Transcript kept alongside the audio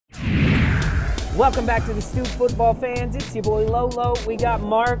Welcome back to the Stoop football fans. It's your boy Lolo. We got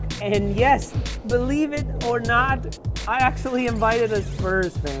Mark, and yes, believe it or not, I actually invited a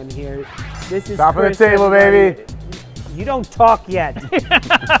Spurs fan here. This is top Chris, of the table, everybody. baby. You don't talk yet.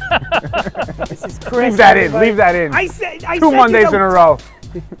 This is Chris. Leave that everybody. in. Leave that in. I said Two Mondays in a row.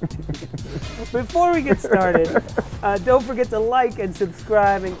 Before we get started, don't forget to like and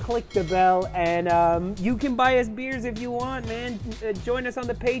subscribe and click the bell. And you can buy us beers if you want, man. Join us on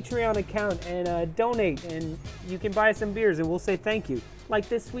the Patreon account and donate. And you can buy us some beers and we'll say thank you. Like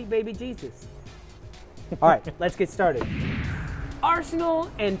this sweet baby Jesus. All right, let's get started.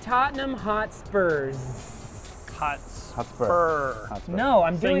 Arsenal and Tottenham Hotspurs. Hotspur. No,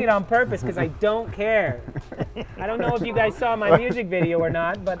 I'm doing it on purpose because I don't care. I don't know if you guys saw my music video or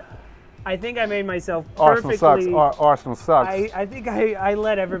not, but I think I made myself perfectly. Arsenal sucks. I think I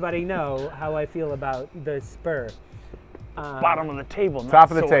let everybody know how I feel about the Spur. Bottom of the table.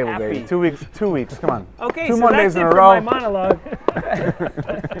 Top of the table, happy. baby. 2 weeks. Come on. Okay, Two so Mondays that's in it a for row. my monologue.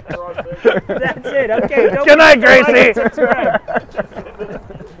 That's it. Okay. Don't Good night, forget to Gracie. like and subscribe.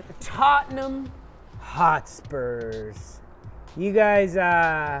 Tottenham Hotspurs. You guys,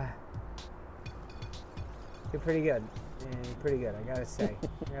 you're pretty good. Yeah, you're pretty good. I gotta say.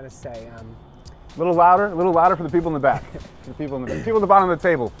 A little louder for the people in the back. The people in the bottom of the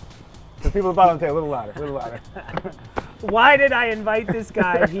table. The people at the bottom of the table, a little louder. Why did I invite this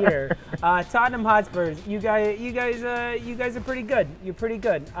guy here? Tottenham Hotspurs. You guys are pretty good. You're pretty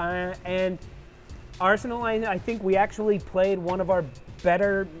good. And Arsenal, I think we actually played one of our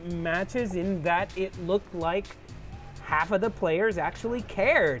better matches in that it looked like half of the players actually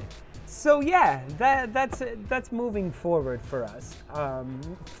cared. So yeah, that's moving forward for us.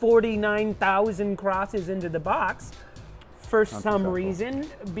 49,000 crosses into the box for some reason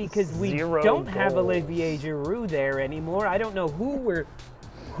because we don't have Olivier Giroud there anymore. I don't know who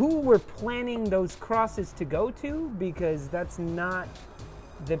we're planning those crosses to go to because that's not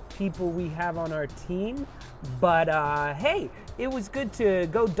the people we have on our team. But hey, it was good to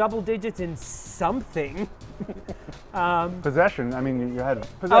go double digits in something. Possession. I mean, you had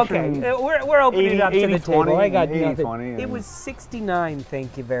possession. Okay, we're opening 80, it up to 80, the 20, table. I got 80, nothing. 20, It was 69.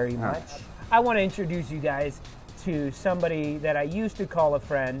 Thank you very much. I want to introduce you guys to somebody that I used to call a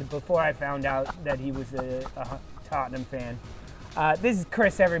friend before I found out that he was a Tottenham fan. This is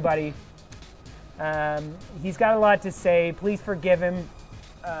Chris, everybody. He's got a lot to say. Please forgive him.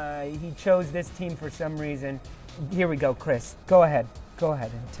 He chose this team for some reason. Here we go, Chris. Go ahead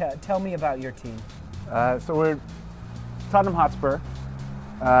and tell me about your team. So we're Tottenham Hotspur.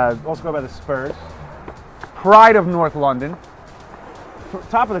 Also go by the Spurs. Pride of North London.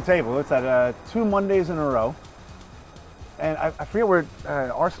 Top of the table. It's at 2 Mondays in a row. And I forget where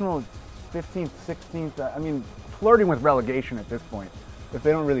Arsenal 15th, 16th. I mean, flirting with relegation at this point if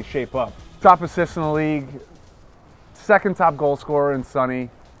they don't really shape up. Top assists in the league. Second top goal scorer in Sonny.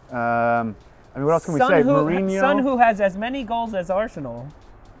 I mean, what else can we say? Mourinho. Son who has as many goals as Arsenal.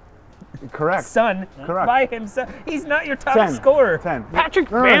 Correct. Son, Correct. by himself. He's not your top 10. scorer. 10. Patrick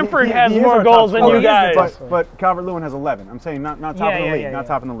No, Bamford he has is more our goals top than scorer. you guys. But Calvert-Lewin has 11. I'm saying not top of the league. Not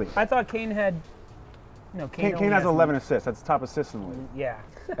top in the league. I thought Kane had. No, Kane Kane has 11 assists. That's top assist in the league. Yeah.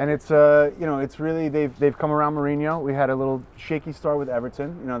 And it's it's really they've come around Mourinho. We had a little shaky start with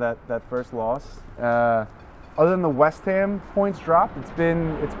Everton. You know that first loss. Other than the West Ham points drop, it's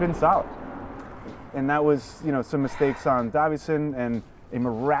been solid. And that was some mistakes on Davison and a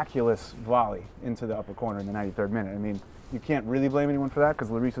miraculous volley into the upper corner in the 93rd minute. I mean, you can't really blame anyone for that because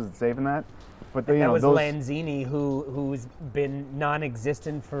Lloris isn't saving that. But that was Lanzini, who's been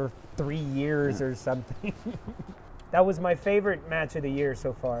non-existent for 3 years or something. That was my favorite match of the year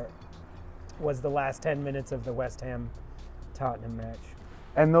so far. Was the last 10 minutes of the West Ham Tottenham match.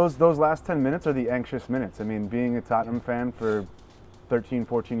 And those last 10 minutes are the anxious minutes. I mean, being a Tottenham fan for 13,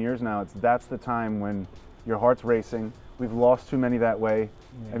 14 years now, that's the time when your heart's racing. We've lost too many that way.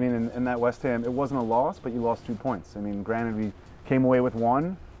 Yeah. I mean, in that West Ham, it wasn't a loss, but you lost 2 points. I mean, granted, we came away with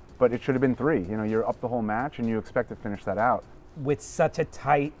 1, but it should have been 3. You're up the whole match, and you expect to finish that out. With such a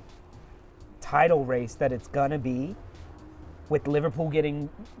tight title race that it's gonna be, with Liverpool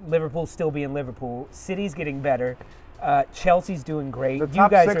still being Liverpool, City's getting better, Chelsea's doing great. The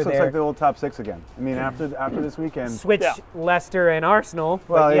top you guys 6 are looks there. like the old top 6 again. I mean, after this weekend, switch Leicester and Arsenal.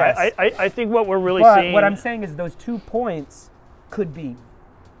 Well, yes. I think what we're really seeing. What I'm saying is those 2 points could be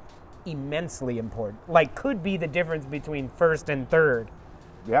immensely important. Like, could be the difference between first and third.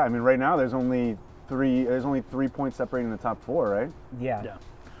 Yeah, I mean, right now there's only 3 points separating the top 4, right? Yeah.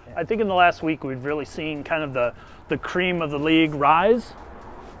 I think in the last week we've really seen kind of the cream of the league rise,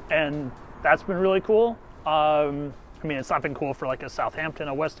 and that's been really cool. I mean, it's not been cool for like a Southampton,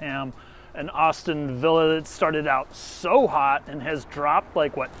 a West Ham, an Aston Villa that started out so hot and has dropped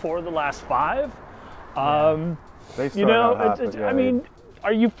like what 4 of the last 5. They You know, started out hot, but yeah, I mean,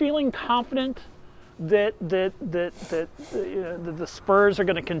 are you feeling confident that the Spurs are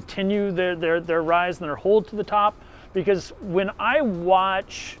going to continue their rise and their hold to the top? Because when I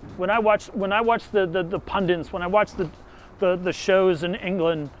watch the pundits, when I watch the shows in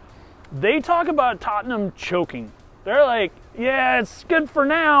England, they talk about Tottenham choking. They're like, yeah, it's good for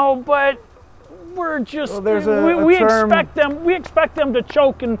now, but we're just we expect them to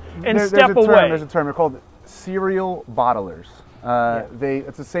choke and step away. There's a term. They're called serial bottlers.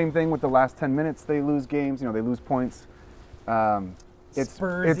 It's the same thing with the last 10 minutes. They lose games. You know, they lose points. It's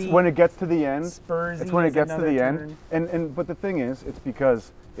when it gets to the end. Spursy it's when it gets to the term. end. But the thing is, it's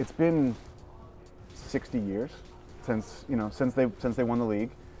because it's been 60 years since they won the league,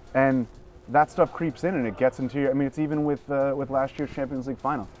 and that stuff creeps in and it gets into your. I mean, it's even with last year's Champions League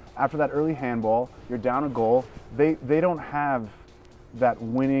final. After that early handball, you're down a goal. They don't have that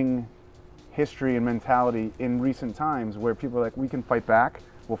winning history and mentality in recent times where people are like, we can fight back.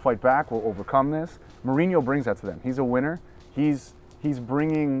 We'll fight back. We'll overcome this. Mourinho brings that to them. He's a winner. He's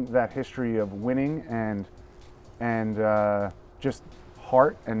bringing that history of winning and just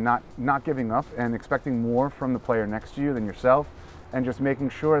heart and not giving up and expecting more from the player next to you than yourself, and just making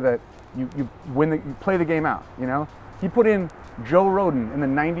sure that you play the game out. You know, he put in Joe Rodon in the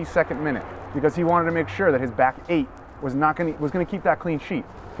 92nd minute because he wanted to make sure that his back 8 was going to keep that clean sheet.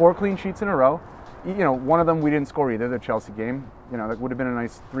 4 clean sheets in a row. You know, one of them we didn't score either, the Chelsea game. You know, that would have been a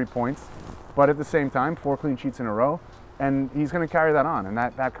nice 3 points. But at the same time, 4 clean sheets in a row. And he's going to carry that on. And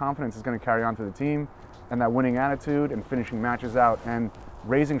that confidence is going to carry on to the team. And that winning attitude and finishing matches out and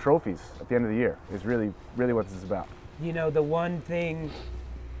raising trophies at the end of the year is really, really what this is about. You know, the one thing,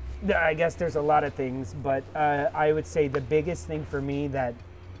 I guess there's a lot of things, but I would say the biggest thing for me that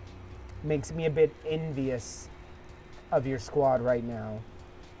makes me a bit envious of your squad right now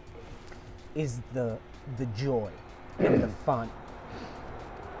is the joy and the fun.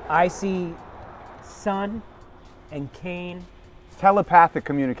 I see Son and Kane. Telepathic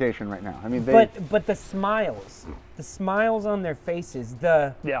communication right now. I mean, but the smiles on their faces,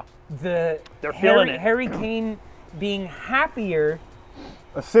 they're feeling it. Harry Kane being happier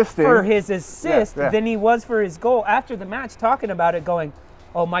assisting for his assist than he was for his goal after the match, talking about it, going,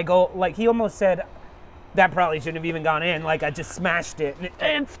 "Oh, my goal!" Like he almost said, "That probably shouldn't have even gone in. Like I just smashed it."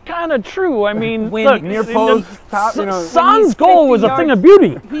 It's kind of true. I mean, when, look, near post, Son's goal was a thing of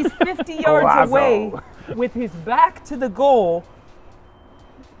beauty. He's 50 yards away with his back to the goal.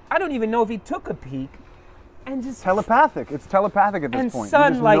 I don't even know if he took a peek, and just telepathic. It's telepathic at this point.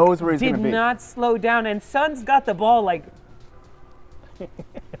 Son he just knows where he's going to be. Did not slow down, and Son's got the ball like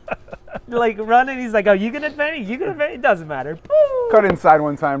running. He's like, "Oh, you gonna advance? You gonna advance? It doesn't matter." Boom. Cut inside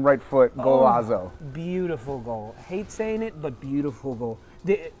one time, right foot, golazo. Beautiful goal. Hate saying it, but beautiful goal.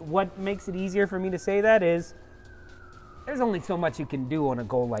 What makes it easier for me to say that is there's only so much you can do on a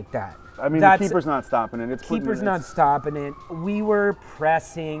goal like that. I mean, the keeper's not stopping it. Keeper's not stopping it. We were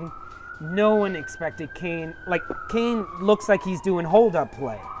pressing. No one expected Kane. Like, Kane looks like he's doing hold-up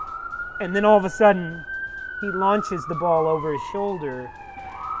play. And then all of a sudden, he launches the ball over his shoulder.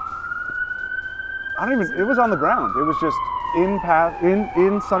 It was on the ground. It was just in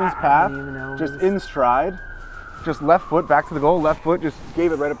Sonny's path, just in stride. Just left foot, back to the goal, left foot, just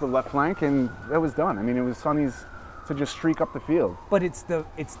gave it right up the left flank, and that was done. I mean, it was Sonny's to just streak up the field. But it's the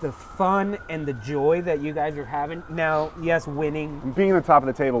fun and the joy that you guys are having. Now, yes, winning. Being at the top of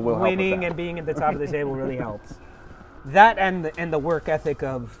the table will help. Winning and being at the top of the table really helps. That and the work ethic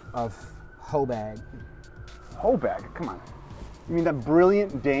of Højbjerg. Højbjerg, come on. You mean that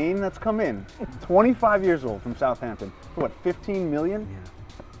brilliant Dane that's come in, 25 years old from Southampton, for what, 15 million? Yeah.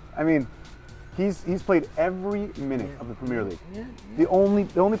 I mean, he's played every minute of the Premier League. Yeah. The only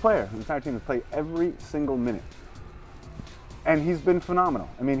player in the entire team has played every single minute. And he's been phenomenal.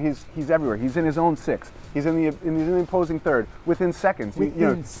 I mean, he's everywhere. He's in his own 6. He's in the opposing third within seconds.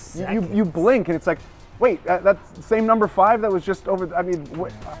 You blink and it's like, wait, that's the same number 5 that was just over. I mean,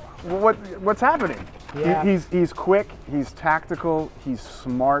 what's happening? Yeah. He's quick. He's tactical. He's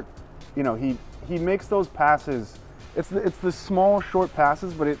smart. You know, he makes those passes. It's the small short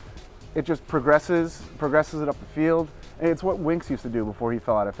passes, but it just progresses it up the field. And it's what Winks used to do before he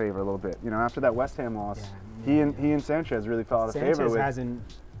fell out of favor a little bit. You know, after that West Ham loss. Yeah. He and Sanchez really fell out of favor with.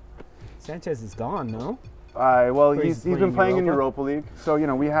 Sanchez is gone, no? Well, he's been playing in Europa League, so you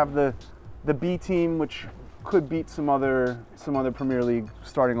know we have the B team, which could beat some other Premier League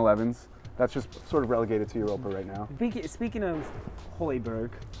starting 11s That's just sort of relegated to Europa right now. Speaking of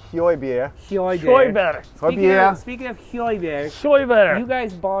Højbjerg. Højbjerg. Højbjerg. Speaking of Højbjerg. Højbjerg. You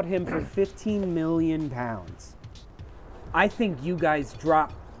guys bought him for £15 million. I think you guys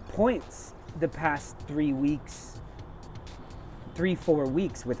dropped points the past 3 weeks, 4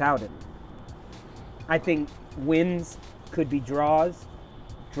 weeks without him. I think wins could be draws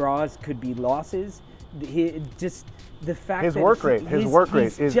could be losses. Just the fact his that work rate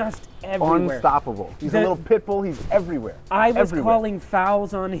is just everywhere. Unstoppable. He's a little pit bull. He's everywhere. I was calling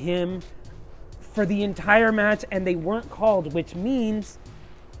fouls on him for the entire match, and they weren't called, which means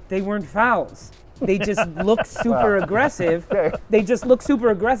they weren't fouls. They just look super aggressive. Okay. They just look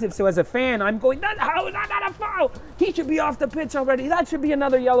super aggressive. So as a fan, I'm going, how is that not a foul? He should be off the pitch already. That should be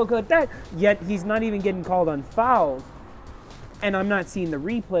another yellow card. Yet he's not even getting called on fouls. And I'm not seeing the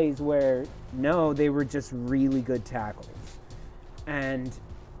replays where, no, they were just really good tackles. And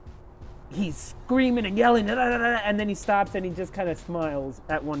he's screaming and yelling, and then he stops and he just kind of smiles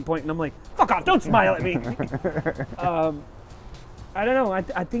at one point. And I'm like, fuck off, don't smile at me. I don't know. I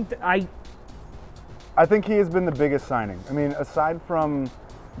think he has been the biggest signing. I mean, aside from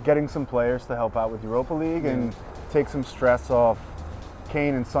getting some players to help out with Europa League and take some stress off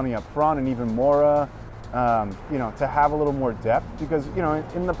Kane and Sonny up front, and even Mora, to have a little more depth, because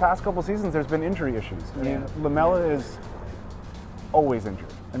in the past couple seasons there's been injury issues. I mean, Lamela is always injured.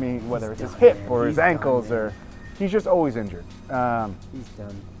 I mean, whether it's his hip or his ankles, or he's just always injured. He's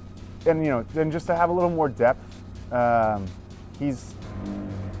done. And then just to have a little more depth, he's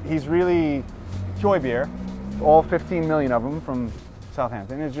really Højbjerg, all 15 million of them from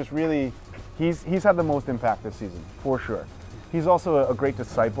Southampton. Is just really he's had the most impact this season for sure. He's also a great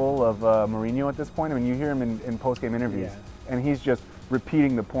disciple of Mourinho at this point. I mean, you hear him in post-game interviews, and he's just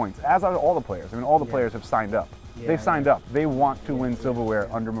repeating the points, as are all the players. I mean, all the players have signed up. They've signed up. They want to win silverware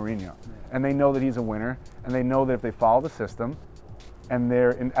under Mourinho, and they know that he's a winner, and they know that if they follow the system, and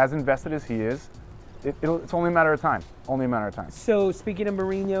they're as invested as he is, it's only a matter of time. Only a matter of time. So, speaking of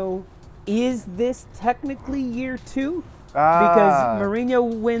Mourinho, is this technically year 2? Because Mourinho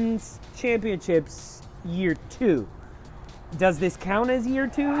wins championships year 2. Does this count as year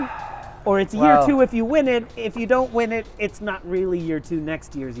 2? Or it's year 2 if you win it. If you don't win it, it's not really year 2.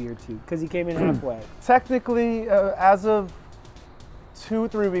 Next year's year 2 because he came in halfway. Technically, as of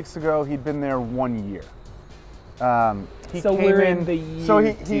 2-3 weeks ago, he'd been there 1 year. So we're in the year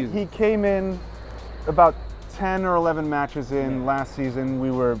So two. he came in about 10 or 11 matches in last season.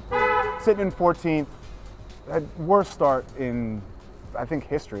 We were sitting in 14th. Had worst start in, I think,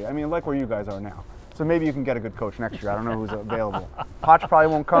 history. I mean, like where you guys are now. So maybe you can get a good coach next year. I don't know who's available. Poch probably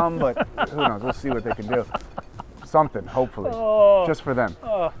won't come, but who knows? We'll see what they can do. Something, hopefully, just for them.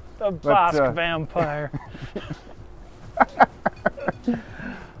 Oh, the Basque vampire.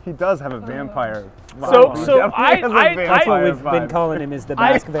 He does have a vampire. So That's what we've been calling him, is the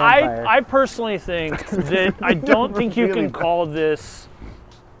Basque vampire. I personally think that I don't think you can call this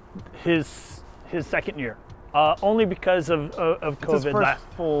his second year, only because of COVID. It's his first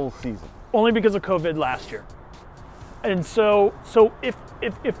full season. Only because of COVID last year. And so if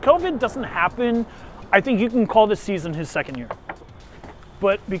COVID doesn't happen, I think you can call this season his second year.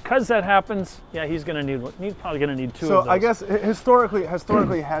 But because that happens, he's going to need one. He's probably going to need 2 of those. So I guess historically, has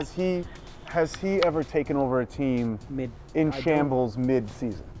he ever taken over a team in shambles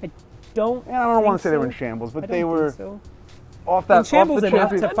mid-season? I don't. And I don't want to say they were in shambles, but they were off in shambles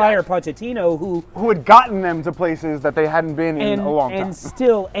enough to fire Pochettino, who had gotten them to places that they hadn't been in a long time. And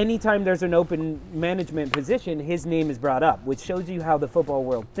still, anytime there's an open management position, his name is brought up, which shows you how the football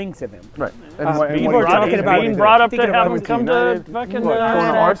world thinks of him. Right. People are talking about being brought up to have him come to fucking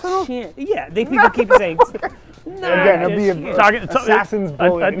Arsenal. Yeah, people keep saying. Again, it'll be assassin's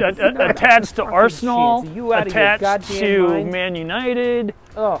bullying. Attached to Arsenal, You out of your attached goddamn to mind? Man United.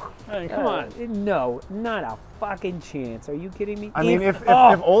 Oh, Come on. No, not a fucking chance. Are you kidding me? I mean, if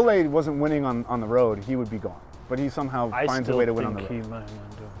Ole wasn't winning on the road, he would be gone. But he somehow finds a way to win on the road.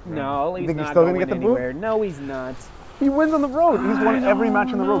 No, he's think not he's still going gonna get the boot? anywhere. No, he's not. He wins on the road. He's won every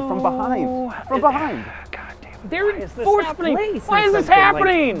match on the road from behind. From behind. God damn it. They're in Is this 4th happening? place. Why or is this something.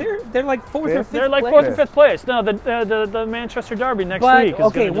 happening? They're like 4th or 5th They're like place. 4th or 5th place. No, the Manchester Derby next week is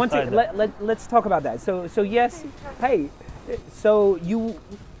okay, going to decide that. let's talk about that. So yes, hey, so you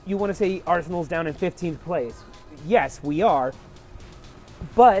want to say Arsenal's down in 15th place? Yes, we are.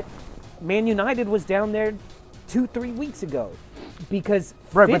 But Man United was down there 2-3 weeks ago because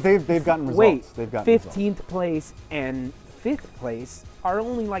But they've gotten results. Wait, They've gotten 15th place and 5th place are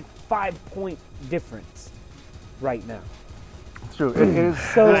only like 5-point difference right now. It's true. It is.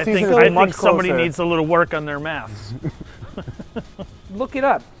 So I think somebody needs a little work on their maths. Look it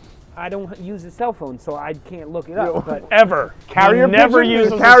up. I don't use a cell phone, so I can't look it up. But Ever. Carrier never pigeon?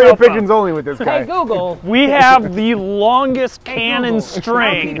 uses a Carrier cell phone. pigeons only with this guy. hey Google, We have the longest cannon Google,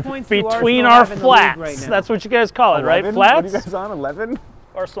 string how many points do between Arsenal our have in the league flats. right now? That's what you guys call it, right? 11? What are you Flats? guys on, 11?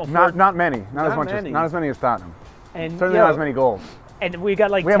 Arsenal Not many. Not as much many. not as many as Tottenham. and Certainly not as many goals. And we got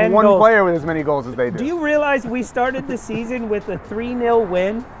like We 10 have one goals. player with as many goals as they do. Do you realize we started the season with a 3-0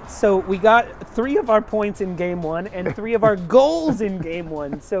 win? So we got 3 of our points in game 1 and 3 of our goals in game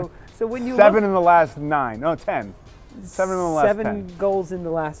 1. So when you 7 in the last 9. No, 10. 7 in the last 10. 7 goals in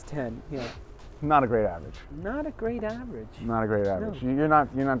the last 10. Yeah. Not a great average. Not a great average. Not a great average. You're not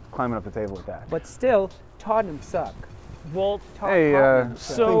climbing up the table with that. But still, Tottenham suck. Well, Hey, Tottenham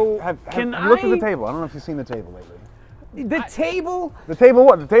suck. so have can look at I- the table. I don't know if you've seen the table lately. The table? The table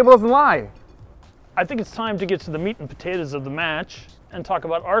what? The table doesn't lie. I think it's time to get to the meat and potatoes of the match and talk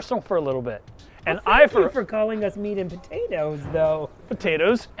about Arsenal for a little bit. And Thank you for calling us meat and potatoes, though.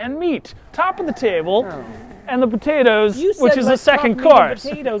 potatoes and meat. Top of the table, Oh. and the potatoes, You said which is the let's talk second meat and course.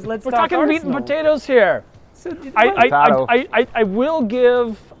 potatoes. Let's We're talk talking meat and Arsenal. potatoes here. So, I will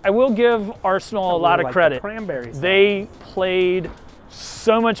give Arsenal a lot of like the credit. cranberries. They played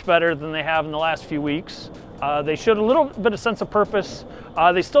so much better than they have in the last few weeks. They showed a little bit of sense of purpose.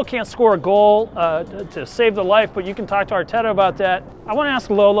 They still can't score a goal to save their life, but you can talk to Arteta about that. I want to ask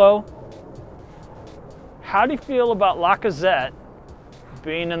Lolo, how do you feel about Lacazette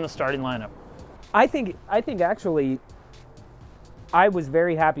being in the starting lineup? I think actually I was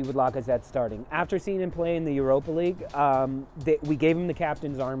very happy with Lacazette starting. After seeing him play in the Europa League, we gave him the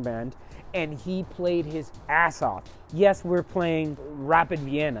captain's armband, and he played his ass off. Yes, we're playing Rapid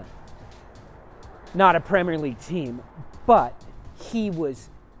Vienna, not a Premier League team, but he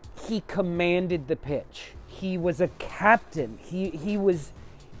commanded the pitch. He was a captain. He was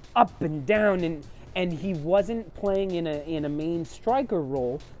up and down, and he wasn't playing in a main striker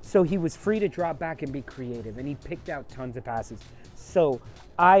role, so he was free to drop back and be creative, and he picked out tons of passes. So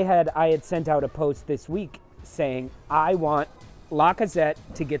I had sent out a post this week saying I want Lacazette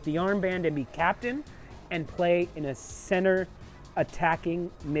to get the armband and be captain and play in a center attacking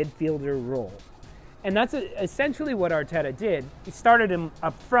midfielder role. And that's essentially what Arteta did. He started him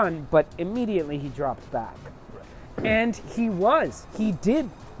up front, but immediately he dropped back. And he did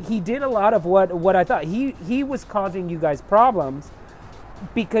a lot of what I thought. He was causing you guys problems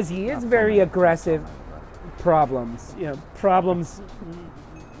because he is very aggressive. Problems.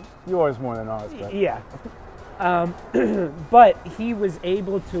 Yours more than ours, but Yeah. But he was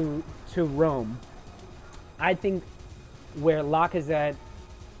able to roam. I think where Lacazette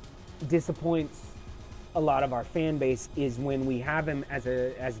disappoints a lot of our fan base is when we have him as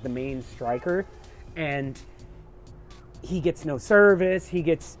the main striker, and he gets no service, he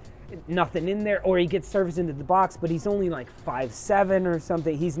gets nothing in there, or he gets service into the box, but he's only like 5'7" or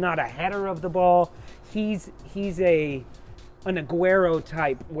something. He's not a header of the ball. He's an Aguero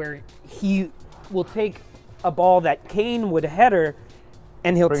type where he will take a ball that Kane would header,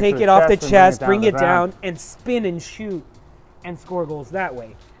 and he'll take it off the chest, bring it down, and spin and shoot and score goals that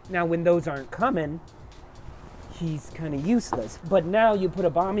way. Now, when those aren't coming, he's kind of useless. But now you put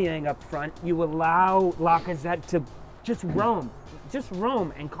Aubameyang up front, you allow Lacazette to just roam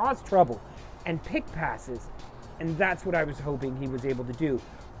and cause trouble and pick passes. And that's what I was hoping he was able to do.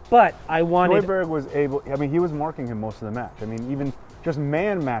 But I wanted... Højbjerg was able, I mean, he was marking him most of the match. I mean, even just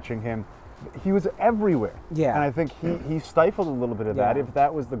man matching him, he was everywhere. Yeah. And I think he stifled a little bit of that. Yeah. If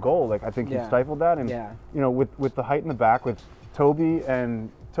that was the goal, like, I think he stifled that. And, Yeah. you know, with the height in the back, with Toby and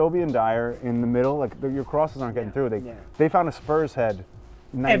Dyer in the middle, like, your crosses aren't getting through. They found a Spurs head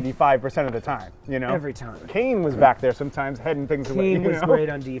 95% of the time, you know? Every time. Kane was back there sometimes heading things away. Kane was great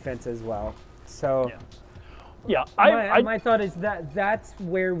on defense as well. So... Yeah, my thought is that's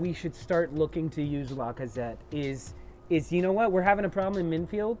where we should start looking to use Lacazette is you know what, we're having a problem in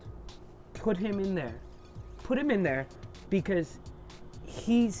midfield, put him in there because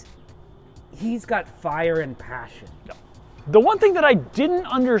he's got fire and passion. The one thing that I didn't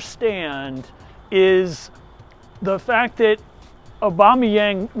understand is the fact that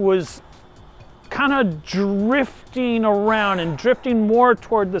Aubameyang was kind of drifting around and drifting more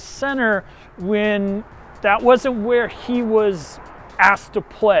toward the center when that wasn't where he was asked to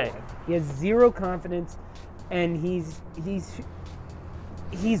play. He has zero confidence, and he's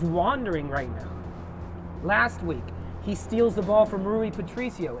wandering right now. Last week, he steals the ball from Rui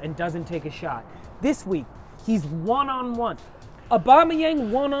Patricio and doesn't take a shot. This week, he's one-on-one. Aubameyang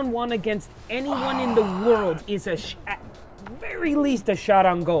one-on-one against anyone in the world is at very least a shot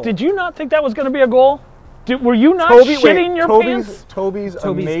on goal. Did you not think that was going to be a goal? Were you not shitting your pants? Toby's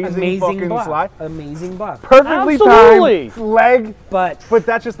amazing fucking block. slide. Amazing block. Perfectly Absolutely. timed leg. But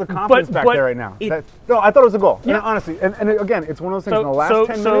that's just the confidence back there right now. No, I thought it was a goal. Yeah. And honestly, and again, it's one of those things.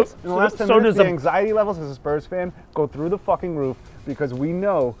 In the last 10 minutes, the anxiety levels as a Spurs fan go through the fucking roof because we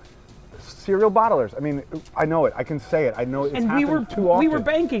know serial bottlers. I mean, I know it. I can say it. I know it's happened too often. We were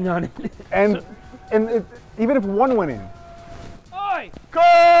banking on it. And even if one went in.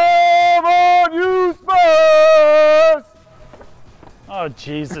 Come on, you Spurs! Oh,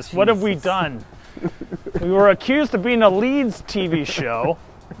 Jesus. What have we done? We were accused of being a Leeds TV show.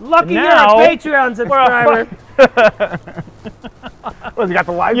 Lucky you're a Patreon subscriber. Well, you got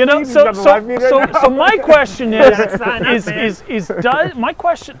the live feed? So my question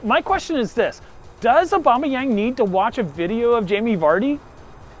my question is this. Does Aubameyang need to watch a video of Jamie Vardy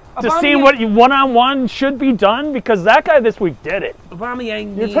to see what one-on-one should be done? Because that guy this week did it.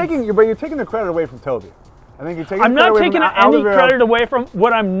 Aubameyang you're taking the credit away from Toby. I think you're taking I'm not taking any credit away from.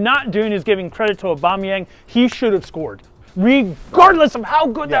 What I'm not doing is giving credit to Aubameyang. He should have scored, regardless of how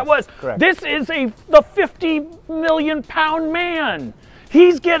good that was. Correct. This is the £50 million man.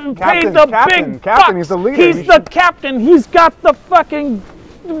 He's getting paid the big bucks. He's the leader. He's the captain. He's got the fucking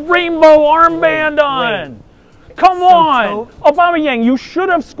rainbow armband on. Come on, Aubameyang, you should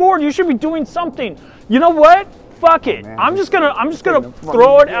have scored. You should be doing something. You know what? Fuck it. Man, I'm just gonna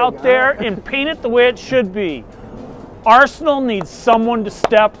throw it out there and paint it the way it should be. Arsenal needs someone to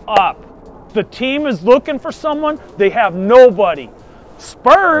step up. The team is looking for someone. They have nobody.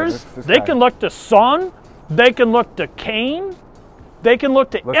 Spurs, they can look to Son. They can look to Kane. They can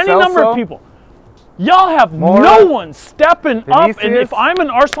look to any number of people. Y'all have no one stepping up. And if I'm an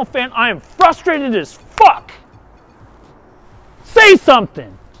Arsenal fan, I am frustrated as fuck. Say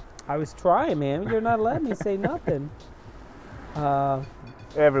something. I was trying, man. You're not letting me say nothing.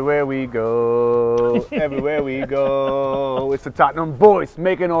 Everywhere we go, everywhere we go, it's the Tottenham boys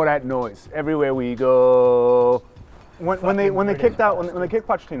making all that noise. Everywhere we go. When they kicked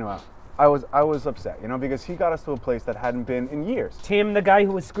Pochettino out, I was upset, you know, because he got us to a place that hadn't been in years. Tim, the guy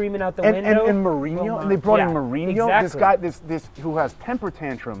who was screaming out the window, and Mourinho, and they brought in Mourinho, this guy, this who has temper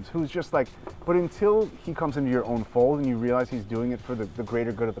tantrums, who's just like. But until he comes into your own fold and you realize he's doing it for the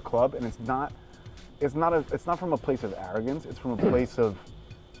greater good of the club, and it's not from a place of arrogance. It's from a place of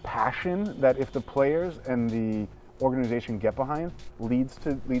passion that if the players and the organization get behind, leads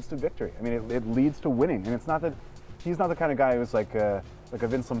to victory. I mean, it leads to winning, and it's not that he's not the kind of guy who's like a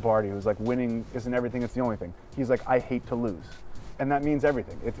Vince Lombardi who's like winning isn't everything, it's the only thing. He's like, I hate to lose, and that means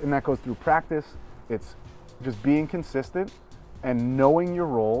everything. And that goes through practice. It's just being consistent and knowing your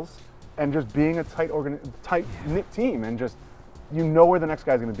roles and just being a tight-knit team, and just you know where the next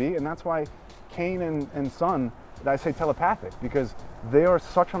guy's going to be, and that's why Kane and Son, I say telepathic, because they are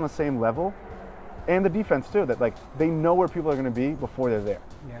such on the same level, and the defense too, that like they know where people are going to be before they're there.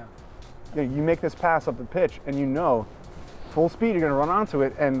 Yeah. You make this pass up the pitch, and you know, full speed, you're going to run onto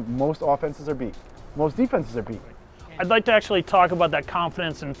it, and most offenses are beat. Most defenses are beat. I'd like to actually talk about that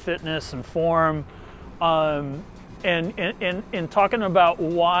confidence and fitness and form, and talking about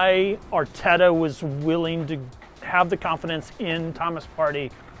why Arteta was willing to have the confidence in Thomas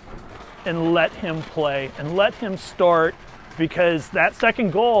Partey and let him play and let him start, because that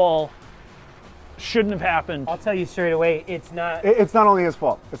second goal shouldn't have happened. I'll tell you straight away, it's not. It's not only his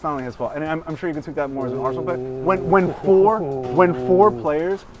fault. It's not only his fault, and I'm sure you can speak that more as an Arsenal player. When four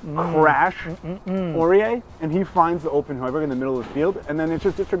players crash Aurier and he finds the open Højbjerg in the middle of the field, and then it's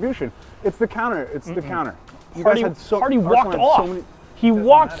just distribution. It's the counter. It's the counter. Partey walked off. He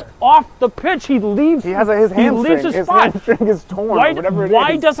walks off the pitch. He leaves. He has his hamstring. He leaves his spot. His hamstring is torn.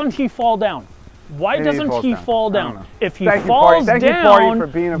 Why doesn't he fall down? Why doesn't he fall down? If he falls falls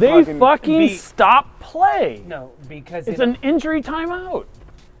down, they fucking stop play. No, because it's an injury timeout.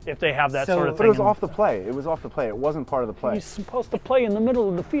 If they have that sort of thing. But it was off the play. It was off the play. It wasn't part of the play. He's supposed to play in the middle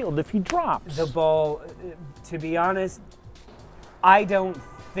of the field if he drops. The ball, to be honest, I don't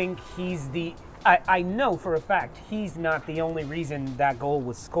think he's the... I know for a fact he's not the only reason that goal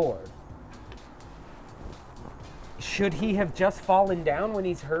was scored. Should he have just fallen down when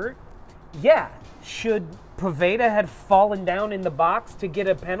he's hurt? Yeah. Should Poveda have fallen down in the box to get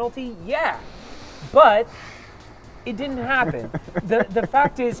a penalty? Yeah. But it didn't happen. The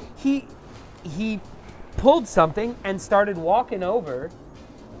fact is he pulled something and started walking over.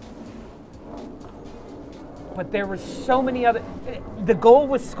 But there were so many other... The goal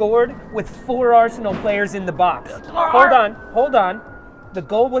was scored with 4 Arsenal players in the box. Hold on. The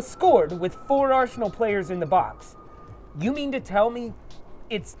goal was scored with 4 Arsenal players in the box. You mean to tell me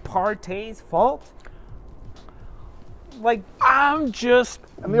it's Partey's fault? Like, I'm just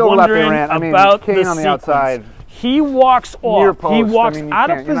And the overlapping wondering rant, I mean, about Kane the on the sequence. outside. He walks Near off. post, He I walks mean, you out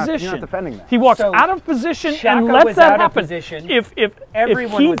of can't- you're not position. defending that. He walks So, out of position Xhaka and lets was that out of happen. position. If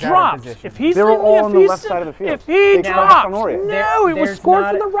Everyone he was out of drops, position. if he's They were sitting- all if on the he's left sit- side of the field. If he Now, drops, Sonori. no, it was There's scored not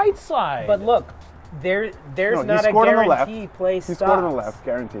from a- the right side. but look, there's No, not he a scored on the left. guarantee play He stops. scored on the left,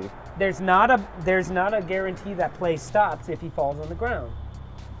 guaranteed. There's not a guarantee that play stops if he falls on the ground.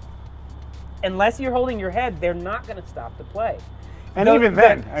 Unless you're holding your head, they're not going to stop the play. And The- even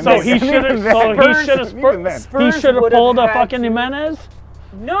then, I so mean, he even should have. then- So he should have. even then. Spurs He should have would have pulled a had fucking to- Jimenez.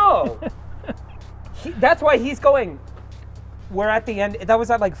 No. That's why he's going. We're at the end. That was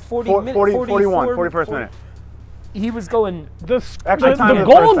at like 40 minutes. 41, 41st minute. He was going. Extra time The in the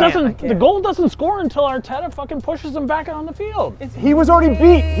goal first half. doesn't. The goal doesn't score until Arteta fucking pushes him back on the field. He was already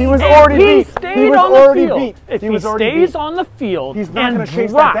beat. He was And already he beat. stayed He was on the already field. beat. If He he was already stays beat. on the field He's not and going to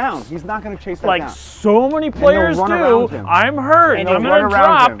chase drops, that down. He's not going to chase that like down. so many players run do, around him. I'm hurt, And and I'm he'll going run to around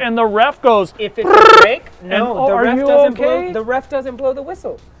drop, him. and the ref goes, If it's a break, no, oh, the are ref you doesn't okay? blow. The ref doesn't blow the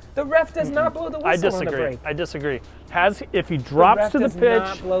whistle. The ref does not blow the whistle I on the disagree. break. I disagree. If he The drops ref to the does pitch,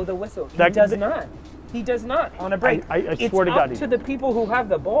 not blow the whistle. He That- does not. He does not on a break. I it's swear to up God he to does. the people who have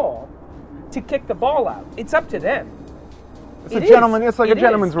the ball to kick the ball out. It's up to them. It's a gentleman. It's like a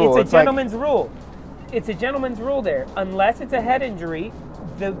gentleman's rule. It's a like- gentleman's rule. It's a gentleman's rule there. Unless it's a head injury,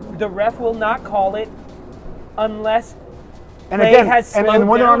 the ref will not call it unless And play again, has and slowed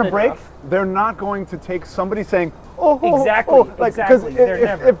when they're on down a break, enough. they're not going to take somebody saying, "Oh, oh, Exactly, oh," like because exactly. They're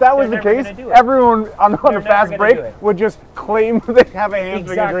never- if that was they're the never case, gonna do it. everyone on They're the fast never break gonna do it. would just claim they have a hamstring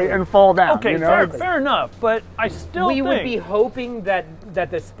Exactly. injury and fall down. okay, you know? fair enough, but I still we think would be hoping that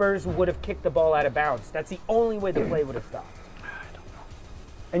the Spurs would have kicked the ball out of bounds. That's the only way the play would have stopped.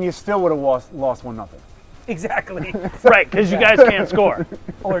 And you still would have lost 1-0. Exactly. right because you guys can't score.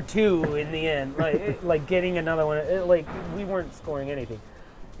 Or two in the end. Like getting another one. Like we weren't scoring anything.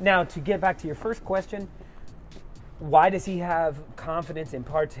 Now, to get back to your first question, why does he have confidence in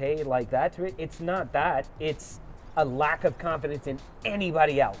Partey like that? It's not that. It's a lack of confidence in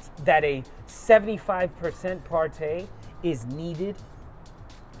anybody else. That a 75% Partey is needed.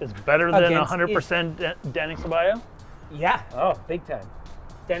 It's better than Against- 100% Danny Ceballos. Yeah. Oh, big time.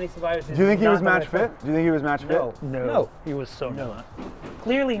 Danny Ceballos is Do you think he not was the match right player. fit? Do you think he was match No. fit? No. He was so not.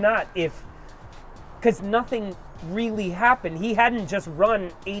 Clearly not. Because nothing really happened. He hadn't just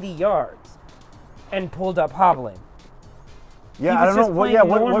run 80 yards and pulled up hobbling. Yeah, He I was don't know. just What, playing yeah,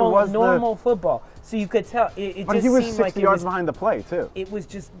 what normal, was normal football. So you could tell. It But just he was seemed 60 like yards behind the play too. It was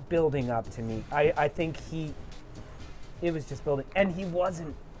just building up to me. I think it was just building. And he was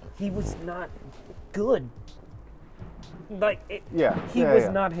not good. He was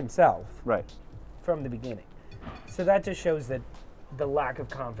not himself Right. from the beginning. So that just shows that the lack of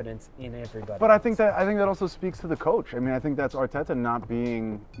confidence in everybody. But I think that also speaks to the coach. I mean, I think that's Arteta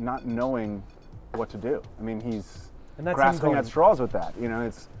not knowing what to do. I mean, he's And that's him grasping going- at straws with that. You know,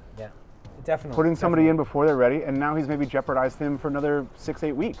 it's yeah, definitely. putting somebody definitely. in before they're ready, and now he's maybe jeopardized him for another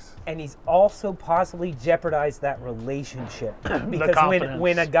 6-8 weeks. And he's also possibly jeopardized that relationship because confidence.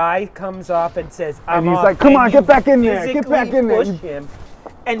 when a guy comes off and says, "I'm And he's off," like, "Come and on, you get back in there, get back physically in there." push him,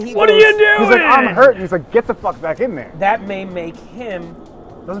 and he What goes, are you doing? He's like, "I'm hurt." And he's like, "Get the fuck back in there." That may make him.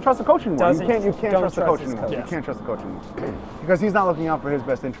 Doesn't trust the coach anymore. Doesn't- You can't don't trust the trust coach his anymore. coach. You can't trust the coach anymore because he's not looking out for his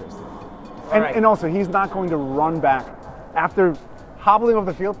best interest. right. And also, he's not going to run back after hobbling off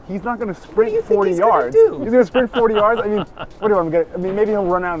the field. He's not going to sprint do you think 40 he's gonna yards. do? He's going to sprint 40 yards. I mean, what do you want him to get? I mean, maybe he'll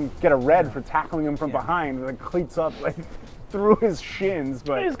run out and get a red for tackling him from behind, like cleats up like through his shins.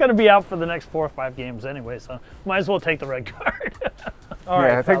 But He's going to be out for the next 4 or 5 games anyway, so might as well take the red card. All yeah,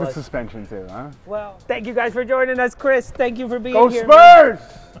 right, take the fellas. suspension too, huh? Well, thank you guys for joining us, Chris. Thank you for being Go here. Spurs!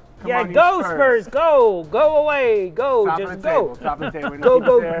 Come Yeah, on, you go Spurs. Go away, go, Top just of the go. table. Top of the table. Go, Keep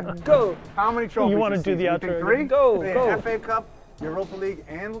it there. go, go. How many trophies? You wanna this do the season? You think outro 3? Go, The go. FA Cup, Europa League,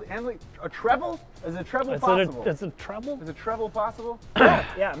 and a treble? Is a treble Is possible? it a treble? Is a treble possible?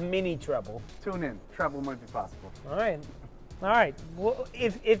 Yeah, mini trouble. Tune in. Treble might be possible. All right. All right. Well,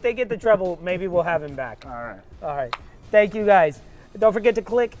 if they get the treble, maybe we'll have him back. All right. All right. Thank you, guys. Don't forget to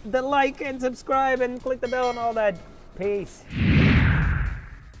click the like and subscribe and click the bell and all that. Peace.